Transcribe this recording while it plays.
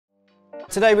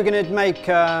Today we're going to make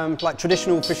like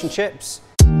traditional fish and chips.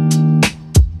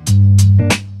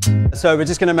 So we're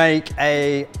just going to make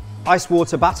a ice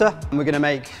water batter, and we're going to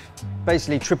make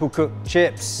basically triple cooked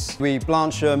chips. We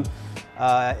blanch them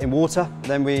in water,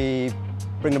 then we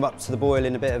bring them up to the boil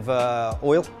in a bit of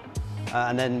oil,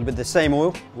 and then with the same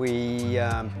oil we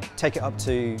take it up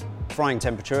to frying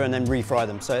temperature and then refry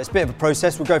them. So it's a bit of a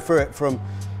process. We'll go through it from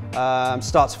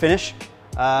start to finish.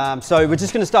 So we're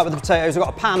just going to start with the potatoes. I've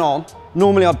got a pan on.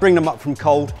 Normally I'd bring them up from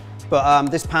cold, but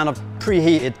this pan I've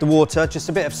preheated the water, just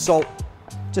a bit of salt,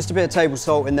 just a bit of table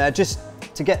salt in there, just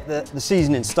to get the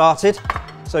seasoning started.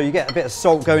 So you get a bit of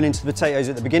salt going into the potatoes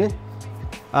at the beginning.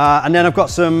 And then I've got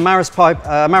some Maris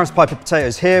Piper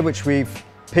potatoes here, which we've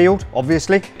peeled,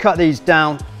 obviously. Cut these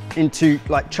down into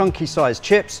like chunky sized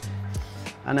chips,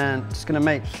 and then just going to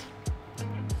make.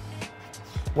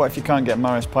 What if you can't get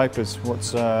Maris Pipers?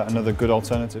 What's another good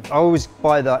alternative? I always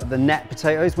buy the net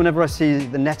potatoes. Whenever I see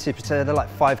the netted potato, they're like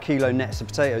 5 kilo nets of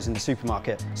potatoes in the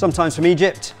supermarket. Sometimes from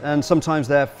Egypt, and sometimes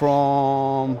they're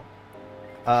from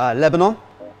Lebanon.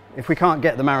 If we can't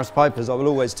get the Maris Pipers, I will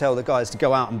always tell the guys to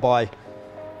go out and buy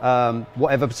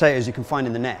whatever potatoes you can find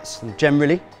in the nets. And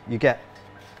generally, you get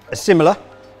a similar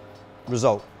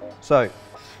result. So,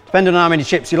 depending on how many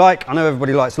chips you like, I know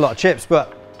everybody likes a lot of chips,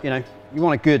 but you know, you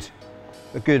want a good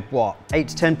what, 8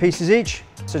 to 10 pieces each.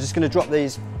 So just going to drop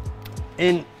these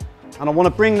in, and I want to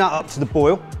bring that up to the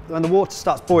boil. When the water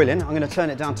starts boiling, I'm going to turn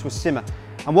it down to a simmer.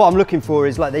 And what I'm looking for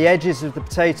is like the edges of the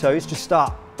potatoes just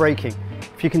start breaking.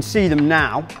 If you can see them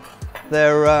now,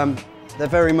 they're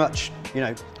very much, you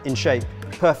know, in shape,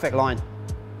 perfect line.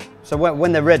 So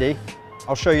when they're ready,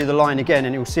 I'll show you the line again,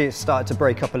 and you'll see it started to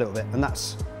break up a little bit. And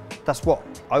that's what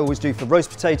I always do for roast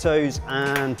potatoes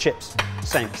and chips.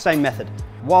 Same method.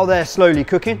 While they're slowly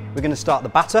cooking, we're going to start the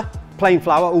batter. Plain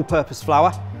flour, all-purpose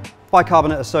flour,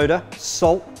 bicarbonate of soda,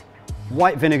 salt,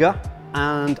 white vinegar,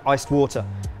 and iced water.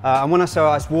 And when I say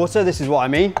iced water, this is what I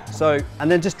mean. So,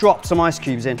 and then just drop some ice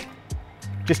cubes in,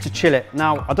 just to chill it.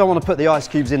 Now, I don't want to put the ice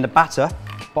cubes in the batter,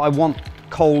 but I want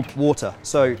cold water.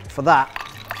 So for that,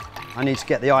 I need to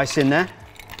get the ice in there.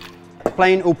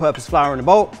 Plain all-purpose flour in a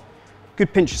bowl,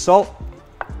 good pinch of salt,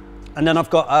 and then I've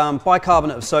got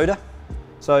bicarbonate of soda.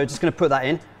 So just going to put that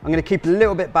in. I'm going to keep a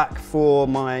little bit back for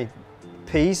my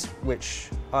peas, which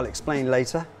I'll explain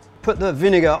later. Put the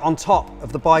vinegar on top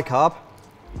of the bicarb,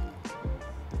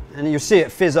 and you'll see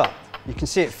it fizz up. You can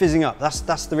see it fizzing up.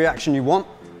 That's the reaction you want.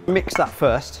 Mix that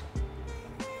first,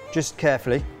 just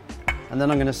carefully, and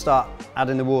then I'm going to start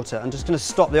adding the water. I'm just going to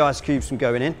stop the ice cubes from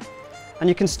going in. And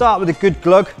you can start with a good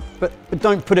glug, but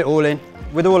don't put it all in.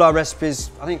 With all our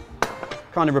recipes, I think,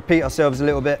 kind of repeat ourselves a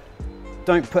little bit.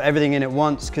 Don't put everything in at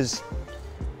once, because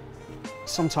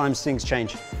sometimes things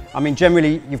change. I mean,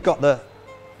 generally you've got the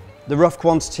rough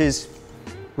quantities,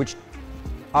 which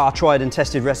are tried and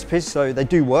tested recipes, so they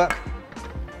do work.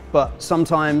 But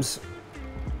sometimes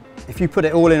if you put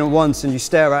it all in at once and you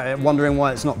stare at it wondering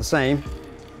why it's not the same,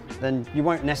 then you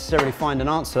won't necessarily find an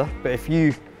answer. But if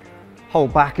you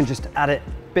hold back and just add it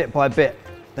bit by bit,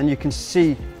 then you can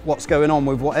see what's going on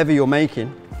with whatever you're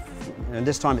making. And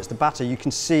this time it's the batter. You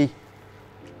can see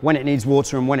when it needs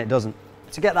water and when it doesn't.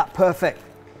 To get that perfect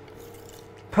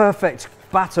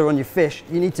batter on your fish,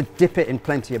 you need to dip it in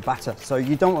plenty of batter. So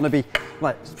you don't want to be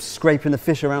like scraping the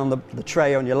fish around the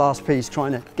tray on your last piece,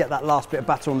 trying to get that last bit of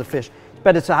batter on the fish. It's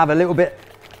better to have a little bit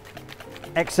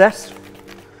excess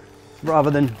rather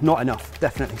than not enough,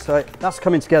 definitely. So that's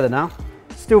coming together now.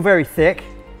 Still very thick,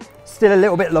 still a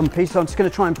little bit lumpy, so I'm just going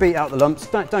to try and beat out the lumps.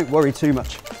 Don't worry too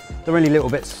much. They're only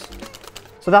little bits.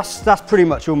 So that's pretty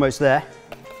much almost there.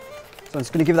 So I'm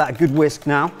just going to give that a good whisk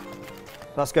now.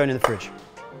 That's going in the fridge.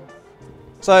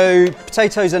 So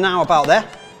potatoes are now about there.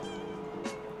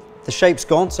 The shape's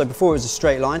gone, so before it was a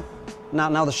straight line.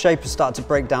 Now the shape has started to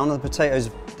break down and the potatoes,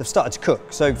 they've started to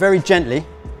cook. So very gently,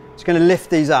 just going to lift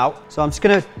these out. So I'm just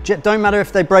going to, don't matter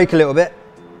if they break a little bit,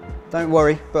 don't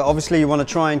worry, but obviously you want to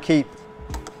try and keep,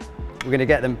 we're going to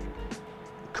get them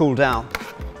cool down.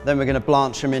 Then we're going to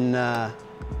blanch them in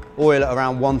oil at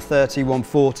around 130,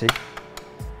 140.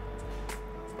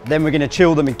 Then we're going to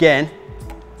chill them again,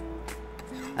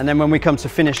 and then when we come to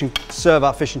finish and serve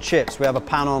our fish and chips, we have a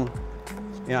pan on,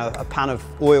 you know, a pan of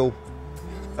oil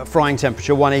at frying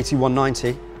temperature, 180,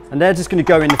 190, and they're just going to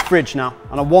go in the fridge now.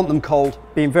 And I want them cold,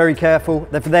 being very careful.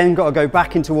 They've then got to go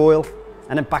back into oil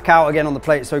and then back out again on the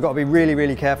plate, so we've got to be really,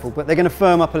 really careful. But they're going to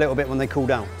firm up a little bit when they cool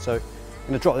down, so I'm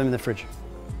going to drop them in the fridge.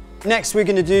 Next, we're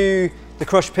going to do the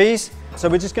crushed peas. So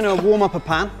we're just going to warm up a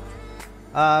pan.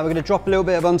 We're going to drop a little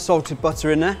bit of unsalted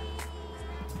butter in there.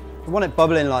 We want it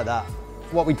bubbling like that.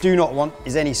 What we do not want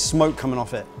is any smoke coming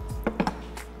off it.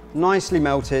 Nicely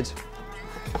melted,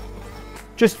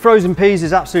 Just frozen peas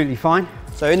is absolutely fine.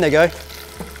 So in they go.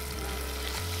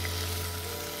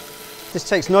 This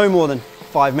takes no more than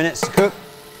 5 minutes to cook.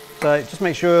 So just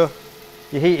make sure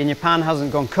your heat in your pan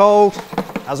hasn't gone cold.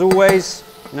 As always,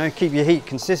 you know, keep your heat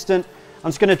consistent. I'm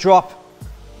just going to drop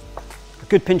a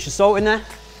good pinch of salt in there.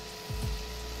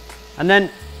 And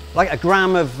then like a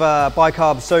gram of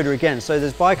bicarb soda again. So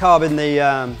there's bicarb in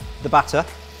the batter.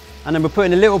 And then we're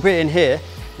putting a little bit in here.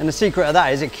 And the secret of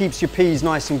that is it keeps your peas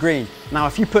nice and green. Now,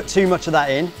 if you put too much of that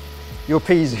in, your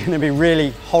peas are going to be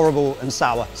really horrible and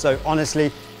sour. So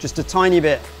honestly, just a tiny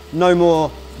bit, no more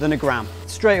than a gram.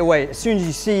 Straight away, as soon as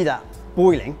you see that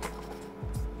boiling,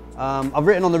 I've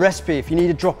written on the recipe, if you need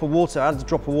a drop of water, add a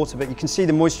drop of water, but you can see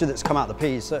the moisture that's come out of the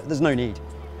peas, so there's no need.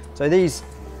 So these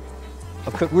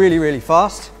are cooked really, really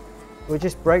fast. We'll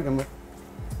just break them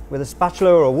with a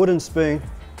spatula or a wooden spoon,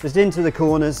 just into the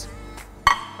corners.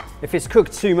 If it's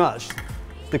cooked too much,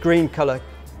 the green colour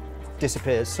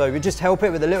disappears. So we just help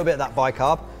it with a little bit of that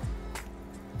bicarb,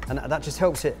 and that just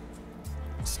helps it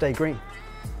stay green.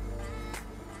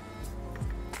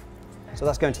 So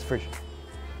that's going to the fridge.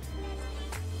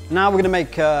 Now we're going to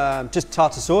make just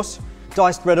tartar sauce.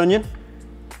 Diced red onion,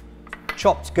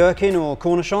 chopped gherkin or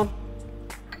cornichon,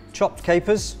 chopped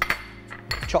capers,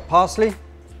 chopped parsley,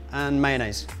 and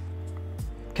mayonnaise.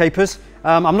 Capers.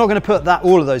 I'm not going to put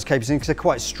all of those capers in because they're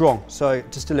quite strong, so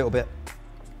just a little bit,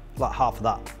 like half of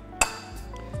that.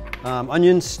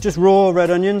 Onions, just raw red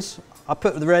onions. I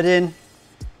put the red in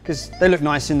because they look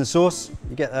nice in the sauce.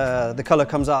 You get the colour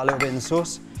comes out a little bit in the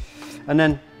sauce. And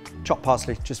then chopped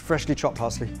parsley, just freshly chopped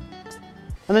parsley.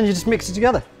 And then you just mix it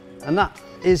together. And that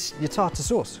is your tartar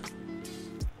sauce.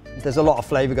 There's a lot of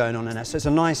flavour going on in it, so it's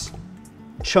a nice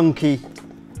chunky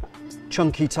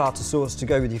tartar sauce to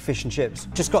go with your fish and chips.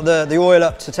 Just got the oil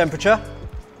up to temperature.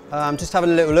 Just having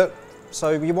a little look. So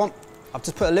I've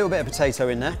just put a little bit of potato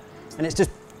in there and it's just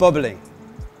bubbling.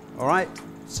 All right,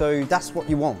 so that's what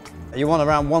you want. You want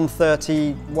around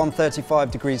 130, 135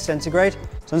 degrees centigrade.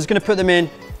 So I'm just going to put them in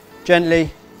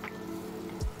gently,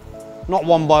 not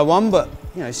one by one, but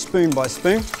you know, spoon by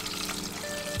spoon.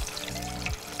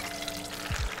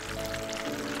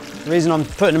 The reason I'm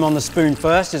putting them on the spoon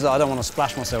first is that I don't want to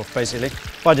splash myself, basically.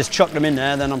 If I just chuck them in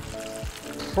there, then I'm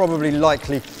probably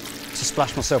likely to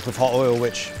splash myself with hot oil,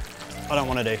 which I don't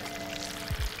want to do.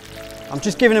 I'm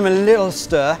just giving them a little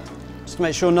stir, just to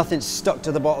make sure nothing's stuck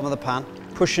to the bottom of the pan,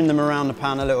 pushing them around the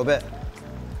pan a little bit.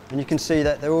 And you can see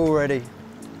that they're already,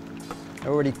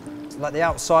 like the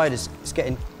outside is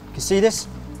getting, you can see this?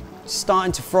 It's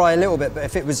starting to fry a little bit, but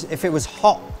if it was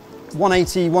hot,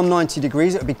 180, 190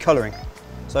 degrees, it would be colouring.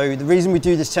 So the reason we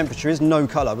do this temperature is no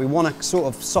colour. We want to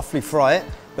sort of softly fry it,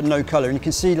 but no colour. And you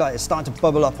can see like it's starting to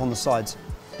bubble up on the sides.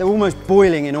 They're almost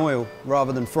boiling in oil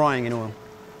rather than frying in oil.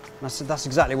 That's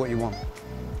exactly what you want.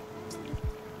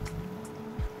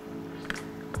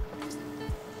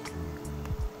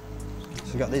 So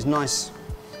you've got these nice,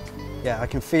 yeah, I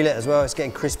can feel it as well. It's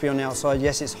getting crispy on the outside.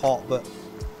 Yes, it's hot, but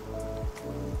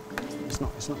it's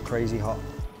not crazy hot.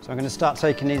 So I'm going to start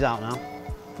taking these out now,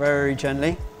 very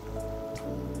gently.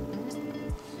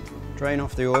 Drain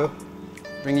off the oil.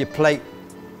 Bring your plate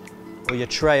or your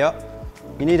tray up.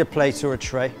 You need a plate or a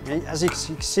tray. As you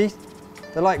can see,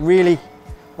 they're like really,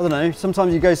 I don't know,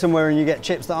 sometimes you go somewhere and you get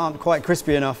chips that aren't quite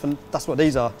crispy enough, and that's what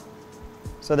these are.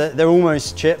 So they're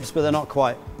almost chips, but they're not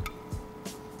quite.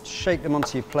 Shake them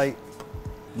onto your plate.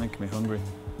 Making me hungry.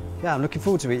 Yeah, I'm looking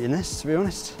forward to eating this, to be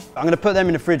honest. I'm going to put them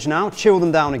in the fridge now, chill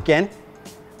them down again.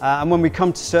 And when we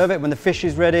come to serve it, when the fish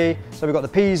is ready, so we've got the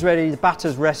peas ready, the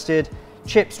batter's rested,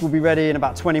 chips will be ready in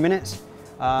about 20 minutes.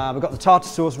 We've got the tartar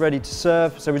sauce ready to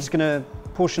serve, so we're just going to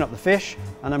portion up the fish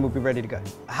and then we'll be ready to go.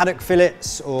 Haddock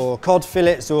fillets or cod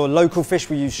fillets or local fish,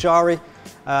 we use shari.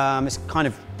 It's kind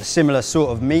of a similar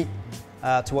sort of meat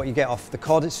to what you get off the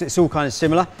cod. It's all kind of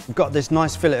similar. We've got this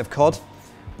nice fillet of cod.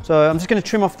 So I'm just going to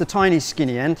trim off the tiny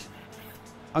skinny end.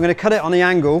 I'm going to cut it on the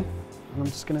angle and I'm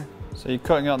just going to... So you're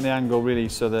cutting it on the angle really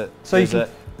so that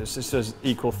it's just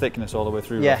equal thickness all the way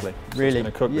through, yeah, roughly. So really. It's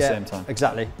going to cook at the same time.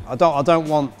 Exactly. I don't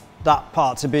want that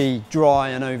part to be dry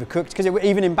and overcooked, because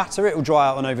even in batter it will dry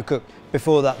out and overcook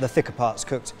before the thicker part's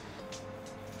cooked.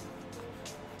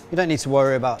 You don't need to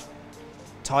worry about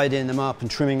tidying them up and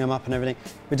trimming them up and everything.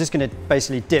 We're just going to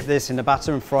basically dip this in the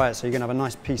batter and fry it, so you're going to have a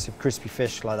nice piece of crispy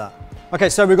fish like that. Okay,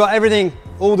 so we've got everything,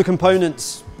 all the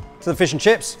components to the fish and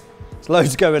chips. There's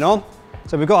loads going on.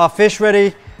 So we've got our fish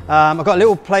ready. I've got a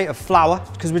little plate of flour,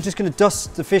 because we're just going to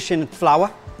dust the fish in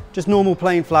flour, just normal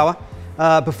plain flour,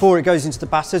 before it goes into the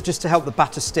batter, just to help the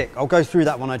batter stick. I'll go through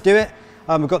that when I do it.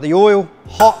 We've got the oil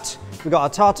hot, we've got our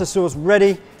tartar sauce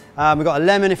ready, we've got a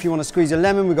lemon if you want to squeeze a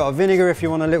lemon, we've got a vinegar if you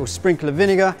want a little sprinkle of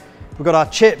vinegar, we've got our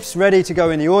chips ready to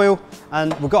go in the oil,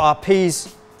 and we've got our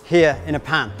peas here in a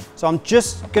pan. So I'm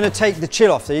just going to take the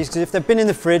chill off these, because if they've been in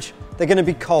the fridge, they're going to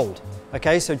be cold.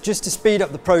 Okay, so just to speed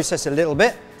up the process a little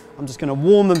bit, I'm just going to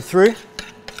warm them through,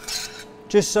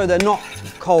 just so they're not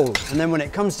cold. And then when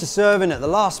it comes to serving at the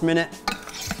last minute,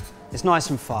 it's nice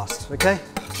and fast, okay?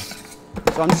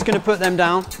 So I'm just going to put them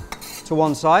down to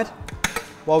one side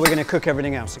while we're going to cook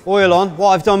everything else. Oil on. What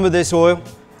I've done with this oil,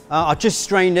 I just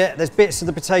strained it. There's bits of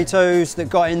the potatoes that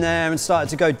got in there and started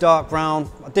to go dark brown.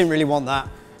 I didn't really want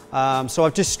that. So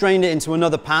I've just strained it into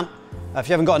another pan. If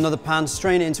you haven't got another pan,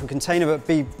 strain it into a container, but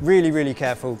be really, really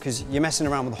careful because you're messing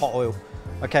around with hot oil.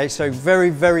 Okay, so very,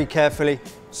 very carefully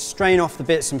strain off the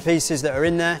bits and pieces that are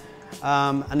in there,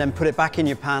 and then put it back in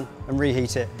your pan and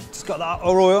reheat it. Just got that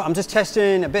oil. I'm just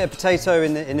testing a bit of potato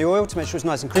in the oil to make sure it's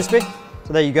nice and crispy.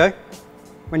 So there you go.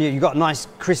 When you've got nice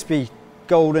crispy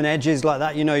golden edges like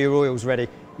that, you know your oil's ready.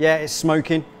 Yeah, it's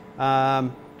smoking, but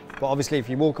obviously if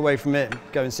you walk away from it,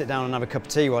 go and sit down and have a cup of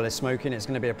tea while it's smoking, it's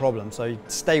going to be a problem. So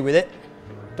stay with it.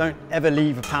 Don't ever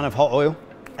leave a pan of hot oil,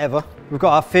 ever. We've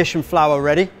got our fish and flour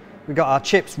ready. We've got our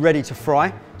chips ready to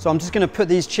fry. So I'm just going to put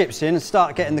these chips in and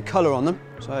start getting the colour on them.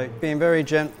 So being very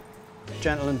gentle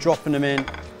and dropping them in,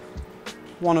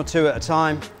 one or two at a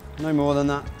time, no more than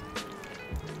that.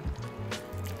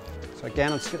 So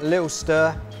again, I'll just get a little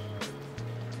stir.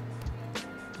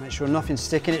 Make sure nothing's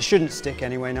sticking. It shouldn't stick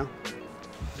anyway now.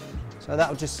 So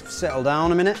that'll just settle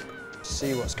down a minute.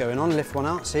 See what's going on, lift one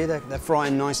out. See, they're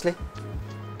frying nicely.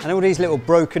 And all these little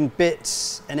broken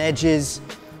bits and edges,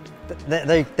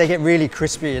 they get really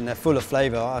crispy and they're full of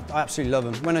flavour. I absolutely love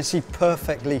them. When I see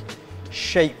perfectly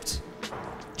shaped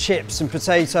chips and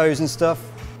potatoes and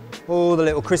stuff, all the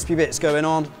little crispy bits going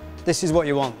on, this is what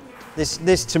you want.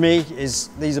 This to me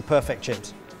these are perfect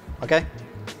chips. Okay?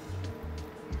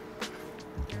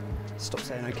 Stop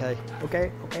saying okay.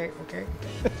 Okay, okay, okay.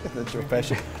 Joe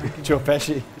Pesci. Joe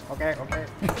Pesci. Okay, okay.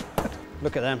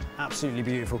 Look at them, absolutely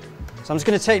beautiful. So I'm just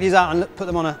going to take these out and put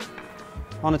them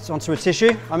onto a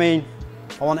tissue. I mean,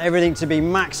 I want everything to be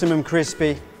maximum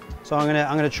crispy, so I'm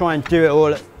going to try and do it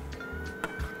all at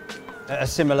a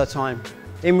similar time.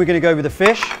 In we're going to go with the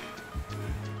fish.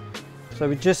 So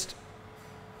we just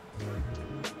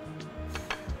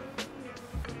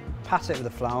pat it with the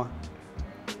flour,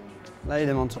 lay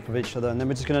them on top of each other, and then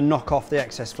we're just going to knock off the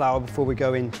excess flour before we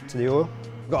go into the oil.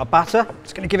 We've got our batter.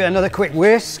 Just going to give it another quick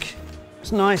whisk.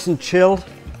 It's nice and chilled,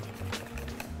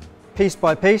 piece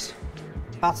by piece.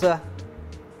 Batter,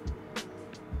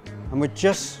 and we're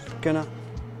just gonna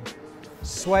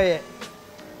sway it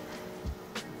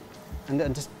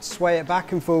and just sway it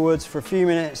back and forwards for a few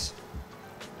minutes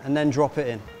and then drop it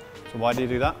in. So why do you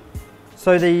do that?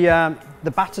 So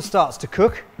the batter starts to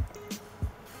cook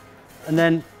and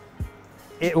then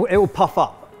it will puff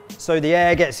up. So the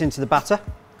air gets into the batter.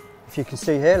 If you can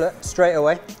see here, look, straight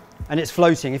away. And it's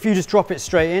floating. If you just drop it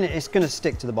straight in, it's going to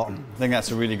stick to the bottom. I think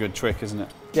that's a really good trick, isn't it?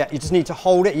 Yeah, you just need to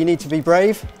hold it. You need to be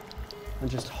brave and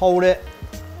just hold it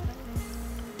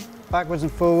backwards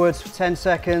and forwards for 10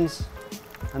 seconds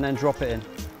and then drop it in.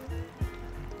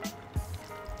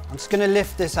 I'm just going to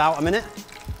lift this out a minute.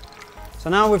 So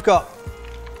now we've got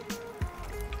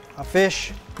our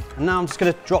fish, and now I'm just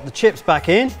going to drop the chips back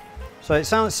in. So it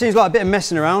seems like a bit of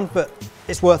messing around, but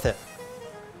it's worth it.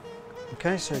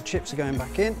 Okay, so chips are going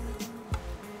back in.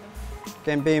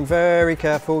 Again, being very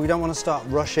careful. You don't want to start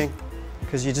rushing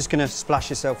because you're just going to splash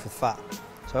yourself with fat.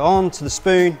 So onto the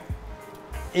spoon,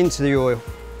 into the oil.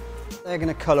 They're going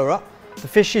to colour up. The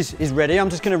fish is ready. I'm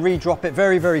just going to re-drop it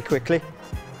very, very quickly.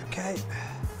 Okay,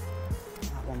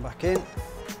 that one back in.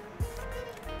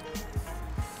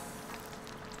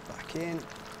 Back in.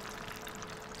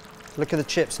 Look at the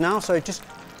chips now. So just,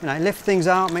 lift things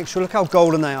out, make sure, look how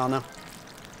golden they are now.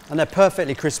 And they're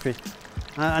perfectly crispy.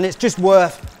 And it's just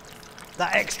worth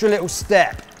that extra little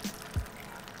step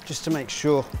just to make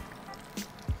sure.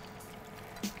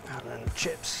 And then the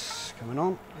chips coming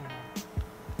on.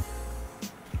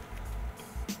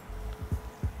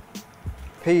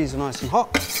 Peas are nice and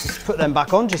hot. Just put them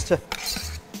back on so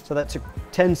that took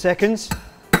 10 seconds.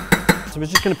 So we're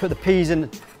just going to put the peas in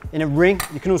a ring.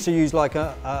 You can also use like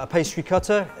a pastry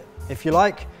cutter if you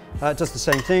like. It does the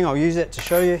same thing. I'll use it to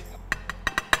show you.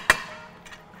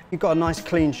 You've got a nice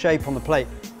clean shape on the plate.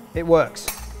 It works.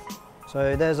 So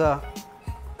we're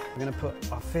going to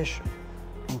put our fish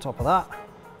on top of that.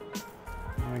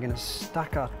 And we're going to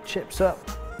stack our chips up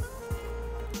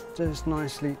just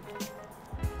nicely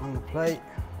on the plate.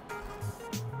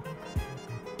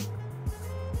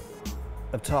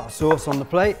 Of tartar sauce on the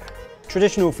plate.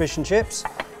 Traditional fish and chips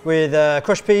with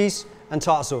crushed peas and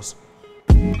tartar sauce.